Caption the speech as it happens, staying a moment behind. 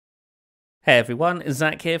Hey everyone,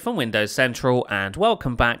 Zach here from Windows Central and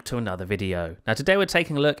welcome back to another video. Now today we're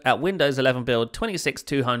taking a look at Windows 11 build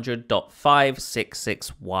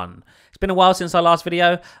 26200.5661. It's been a while since our last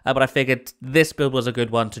video, but I figured this build was a good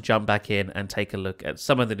one to jump back in and take a look at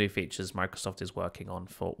some of the new features Microsoft is working on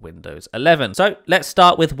for Windows 11. So let's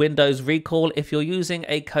start with Windows Recall. If you're using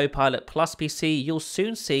a Copilot Plus PC, you'll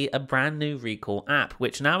soon see a brand new Recall app,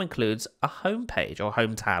 which now includes a home page or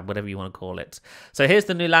home tab, whatever you want to call it. So here's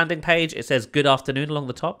the new landing page. It says good afternoon along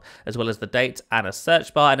the top, as well as the date and a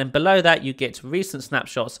search bar. And then below that, you get recent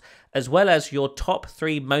snapshots, as well as your top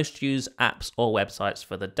 3 most used apps or websites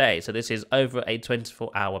for the day. So this is over a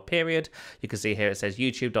 24-hour period. You can see here it says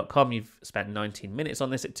youtube.com, you've spent 19 minutes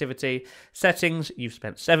on this activity. Settings, you've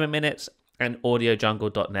spent 7 minutes. And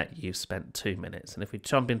audiojungle.net, you've spent 2 minutes. And if we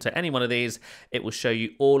jump into any one of these, it will show you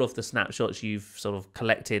all of the snapshots you've sort of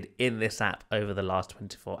collected in this app over the last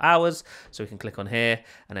 24 hours. So we can click on here,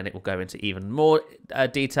 and then it will go into even more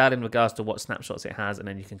detail in regards to what snapshots it has. And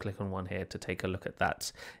then you can click on one here to take a look at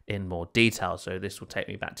that in more detail. So this will take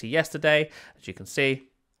me back to yesterday, as you can see.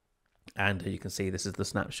 And you can see this is the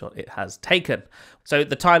snapshot it has taken. So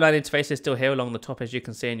the timeline interface is still here along the top, as you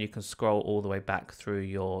can see, and you can scroll all the way back through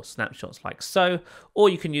your snapshots like so, or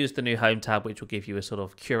you can use the new home tab, which will give you a sort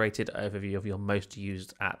of curated overview of your most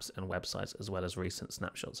used apps and websites, as well as recent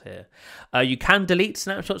snapshots here. You can delete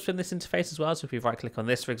snapshots from this interface as well. So if we right click on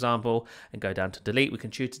this, for example, and go down to delete, we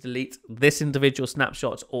can choose to delete this individual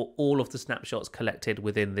snapshot or all of the snapshots collected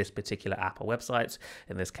within this particular app or website,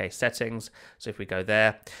 in this case settings. So if we go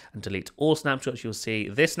there and delete all snapshots, you'll see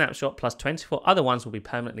this snapshot plus 24 other ones will be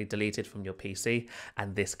permanently deleted from your PC,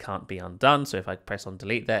 and this can't be undone. So if I press on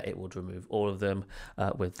delete there, it will remove all of them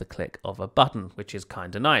with the click of a button, which is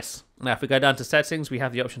kind of nice. Now, if we go down to settings, we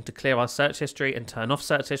have the option to clear our search history and turn off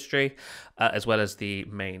search history, as well as the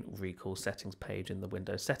main recall settings page in the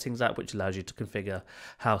Windows settings app, which allows you to configure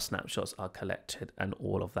how snapshots are collected and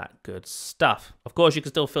all of that good stuff. Of course, you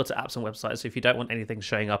can still filter apps and websites. So if you don't want anything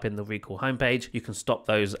showing up in the recall homepage, you can stop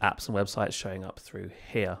those apps and websites showing up through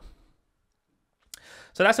here.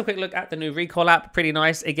 So that's a quick look at the new Recall app. Pretty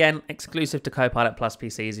nice. Again, exclusive to Copilot Plus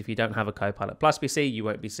PCs. If you don't have a Copilot Plus PC, you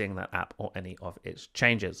won't be seeing that app or any of its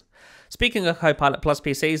changes. Speaking of Copilot Plus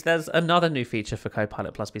PCs, there's another new feature for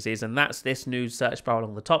Copilot Plus PCs, and that's this new search bar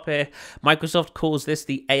along the top here. Microsoft calls this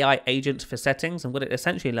the AI agent for settings, and what it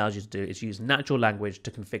essentially allows you to do is use natural language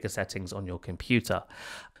to configure settings on your computer.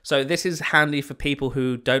 So this is handy for people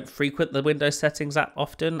who don't frequent the Windows settings app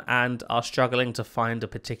often and are struggling to find a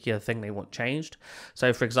particular thing they want changed.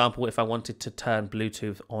 So for example, if I wanted to turn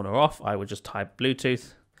Bluetooth on or off, I would just type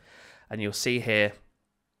Bluetooth, and you'll see here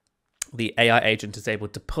the AI agent is able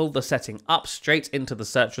to pull the setting up straight into the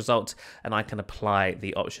search result, and I can apply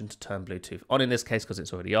the option to turn Bluetooth on in this case because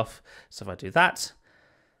it's already off. So if I do that,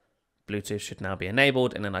 Bluetooth should now be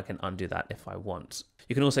enabled, and then I can undo that if I want.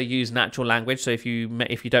 You can also use natural language. So if you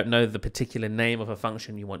don't know the particular name of a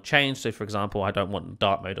function you want changed, so for example, I don't want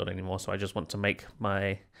dark mode on anymore, so I just want to make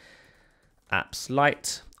my apps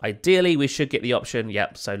light. Ideally, we should get the option,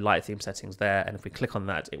 yep, so light theme settings there, and if we click on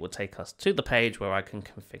that, it will take us to the page where I can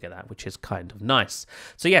configure that, which is kind of nice.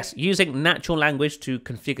 So yes, using natural language to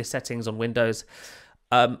configure settings on Windows,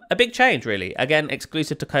 a big change, really. Again,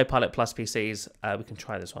 exclusive to Copilot Plus PCs. We can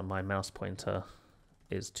try this one. My mouse pointer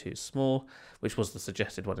is too small, which was the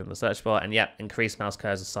suggested one in the search bar. And yeah, increase mouse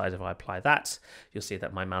cursor size. If I apply that, you'll see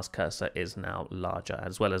that my mouse cursor is now larger,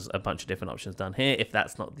 as well as a bunch of different options down here if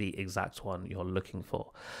that's not the exact one you're looking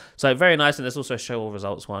for. So very nice. And there's also a show all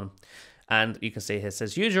results one. And you can see here it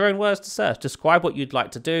says, use your own words to search. Describe what you'd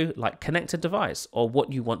like to do, like connect a device, or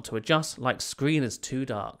what you want to adjust, like screen is too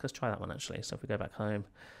dark. Let's try that one actually. So if we go back home,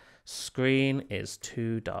 screen is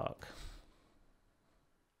too dark.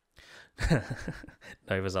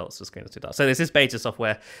 No results for screen is too dark. So this is beta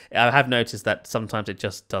software. I have noticed that sometimes it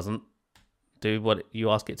just doesn't do what you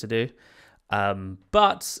ask it to do.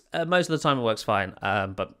 But most of the time it works fine.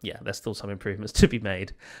 But yeah, there's still some improvements to be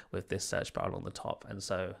made with this search bar on the top. And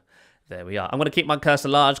so there we are. I'm going to keep my cursor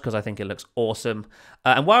large because I think it looks awesome.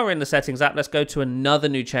 And while we're in the settings app, let's go to another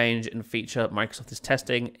new change and feature Microsoft is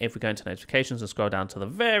testing. If we go into notifications and scroll down to the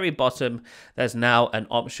very bottom, there's now an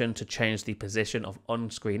option to change the position of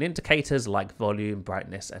on-screen indicators like volume,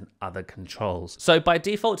 brightness, and other controls. So by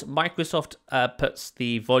default, Microsoft puts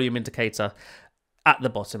the volume indicator at the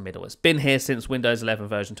bottom middle. It's been here since Windows 11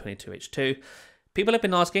 version 22H2. People have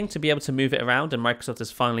been asking to be able to move it around, and Microsoft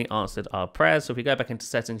has finally answered our prayers. So if we go back into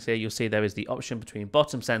settings here, you'll see there is the option between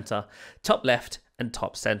bottom center, top left, and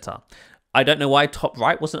top center. I don't know why top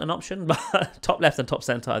right wasn't an option, but top left and top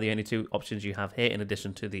center are the only two options you have here, in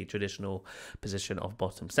addition to the traditional position of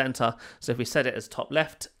bottom center. So if we set it as top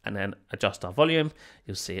left and then adjust our volume,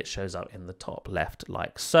 you'll see it shows up in the top left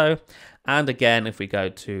like so. And again, if we go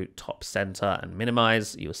to top center and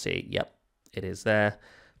minimize, you'll see, yep, it is there,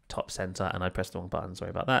 top center, and I pressed the wrong button,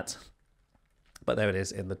 sorry about that. But there it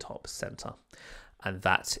is in the top center. And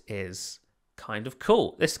that is kind of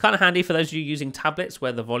cool. This is kind of handy for those of you using tablets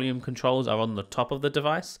where the volume controls are on the top of the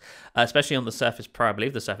device, especially on the Surface Pro. I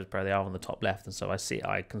believe the Surface Pro, they are on the top left, and so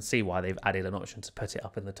I can see why they've added an option to put it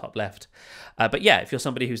up in the top left. But yeah, if you're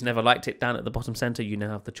somebody who's never liked it down at the bottom center, you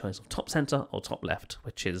now have the choice of top center or top left,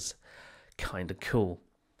 which is kind of cool.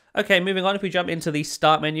 Okay, moving on, if we jump into the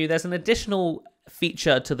start menu, there's an additional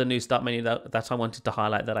feature to the new start menu that I wanted to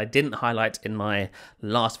highlight that I didn't highlight in my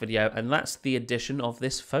last video, and that's the addition of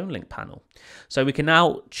this phone link panel. So we can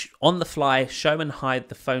now, on the fly, show and hide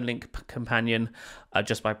the phone link companion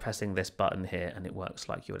just by pressing this button here, and it works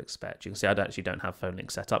like you would expect. You can see I actually don't have phone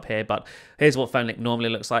link set up here, but here's what phone link normally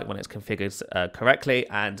looks like when it's configured correctly,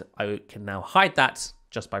 and I can now hide that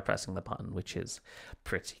just by pressing the button, which is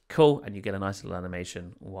pretty cool, and you get a nice little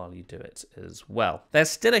animation while you do it as well. There's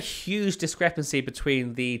still a huge discrepancy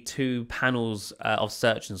between the two panels of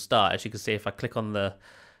search and start. As you can see, if I click on the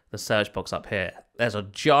search box up here, there's a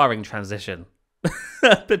jarring transition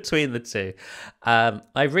between the two.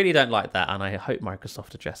 I really don't like that, and I hope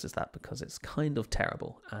Microsoft addresses that because it's kind of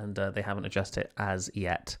terrible, and they haven't addressed it as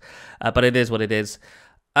yet. But it is what it is.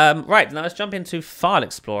 Right, now let's jump into File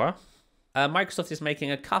Explorer. Microsoft is making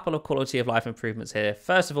a couple of quality of life improvements here.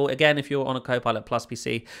 First of all, again, if you're on a Copilot Plus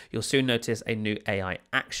PC, you'll soon notice a new AI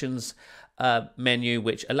Actions menu,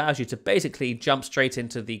 which allows you to basically jump straight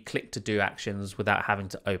into the click to do actions without having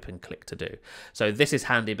to open click to do. So this is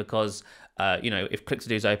handy because, if click to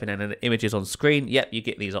do is open and an image is on screen, yep, you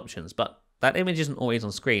get these options. But that image isn't always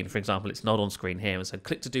on screen. For example, it's not on screen here. And so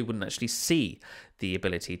click to do wouldn't actually see the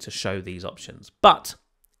ability to show these options. But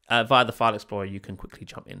via the File Explorer, you can quickly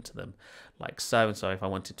jump into them like so. And so if I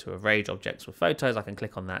wanted to arrange objects with photos, I can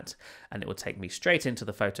click on that and it will take me straight into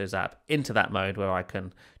the Photos app, into that mode where I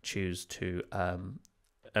can choose to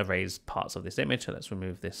erase parts of this image. So let's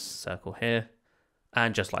remove this circle here.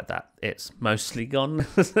 And just like that, it's mostly gone.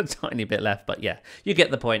 There's a tiny bit left, but yeah, you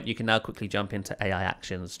get the point. You can now quickly jump into AI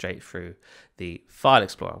Actions straight through the File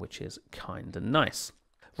Explorer, which is kind of nice.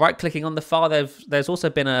 Right-clicking on the file, there's also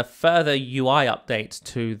been a further UI update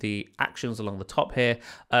to the actions along the top here.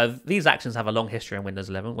 These actions have a long history in Windows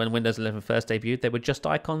 11. When Windows 11 first debuted, they were just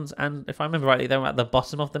icons, and if I remember rightly, they were at the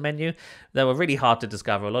bottom of the menu. They were really hard to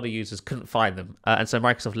discover. A lot of users couldn't find them, and so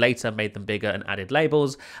Microsoft later made them bigger and added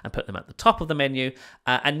labels and put them at the top of the menu.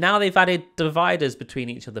 And now they've added dividers between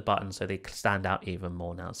each of the buttons, so they stand out even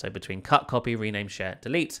more now. So between cut, copy, rename, share,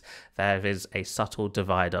 delete, there is a subtle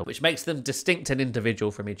divider, which makes them distinct and individual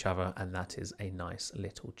from each other, and that is a nice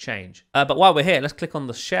little change. But while we're here, let's click on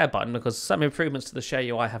the share button because some improvements to the share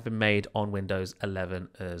UI have been made on Windows 11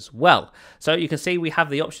 as well. So you can see we have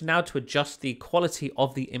the option now to adjust the quality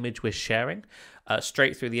of the image we're sharing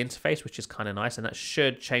straight through the interface, which is kind of nice, and that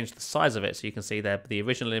should change the size of it. So you can see there the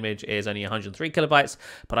original image is only 103 kilobytes,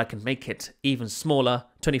 but I can make it even smaller,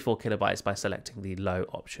 24 kilobytes, by selecting the low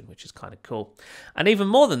option, which is kind of cool. And even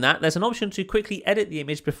more than that, there's an option to quickly edit the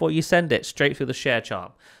image before you send it straight through the share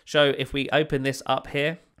charm. So if we open this up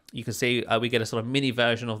here, you can see we get a sort of mini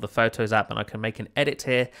version of the Photos app, and I can make an edit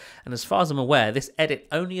here. And as far as I'm aware, this edit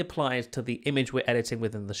only applies to the image we're editing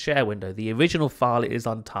within the share window. The original file is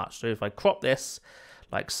untouched. So if I crop this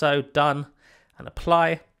like so, done, and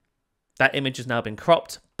apply, that image has now been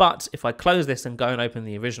cropped. But if I close this and go and open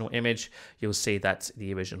the original image, you'll see that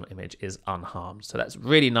the original image is unharmed. So that's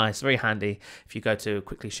really nice, very handy. If you go to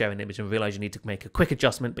quickly share an image and realize you need to make a quick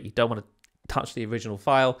adjustment, but you don't want to touch the original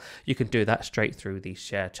file, you can do that straight through the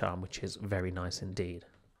share charm, which is very nice indeed.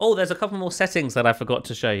 Oh, there's a couple more settings that I forgot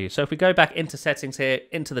to show you. So if we go back into settings here,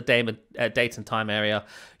 into the date and time area,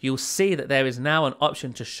 you'll see that there is now an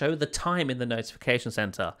option to show the time in the notification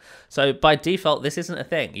center. So by default, this isn't a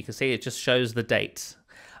thing. You can see it just shows the date.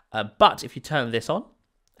 But if you turn this on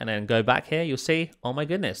and then go back here, you'll see, oh my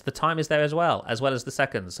goodness, the time is there as well as the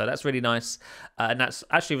seconds. So that's really nice. And that's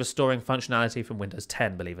actually restoring functionality from Windows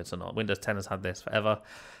 10, believe it or not. Windows 10 has had this forever,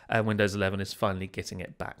 and Windows 11 is finally getting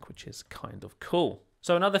it back, which is kind of cool.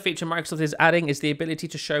 So another feature Microsoft is adding is the ability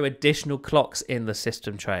to show additional clocks in the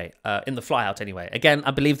system tray, in the flyout anyway. Again, I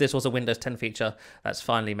believe this was a Windows 10 feature that's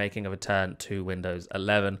finally making a return to Windows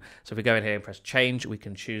 11. So if we go in here and press change, we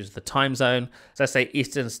can choose the time zone. So let's say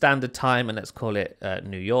Eastern Standard Time, and let's call it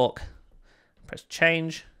New York. Press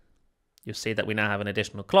change. you'll see that we now have an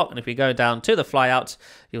additional clock. And if we go down to the flyout,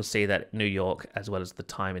 you'll see that New York, as well as the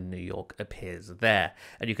time in New York, appears there.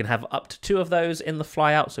 And you can have up to 2 of those in the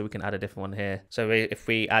flyout, so we can add a different one here. So if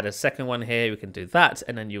we add a second one here, we can do that.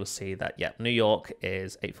 And then you'll see that, yeah, New York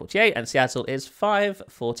is 8:48 and Seattle is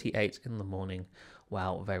 5:48 in the morning.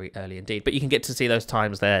 Wow, very early indeed. But you can get to see those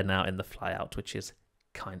times there now in the flyout, which is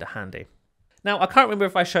kind of handy. Now, I can't remember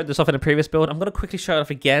if I showed this off in a previous build. I'm going to quickly show it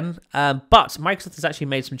off again. But Microsoft has actually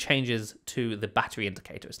made some changes to the battery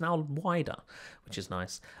indicator. It's now wider, which is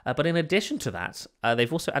nice. But in addition to that,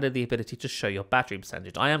 they've also added the ability to show your battery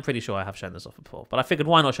percentage. I am pretty sure I have shown this off before, but I figured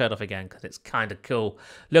why not show it off again because it's kind of cool.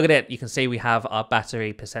 Look at it. You can see we have our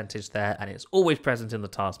battery percentage there, and it's always present in the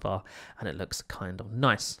taskbar, and it looks kind of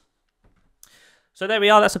nice. So there we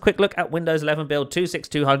are, that's a quick look at Windows 11 build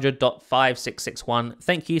 26200.5661.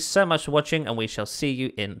 Thank you so much for watching, and we shall see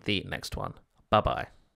you in the next one. Bye-bye.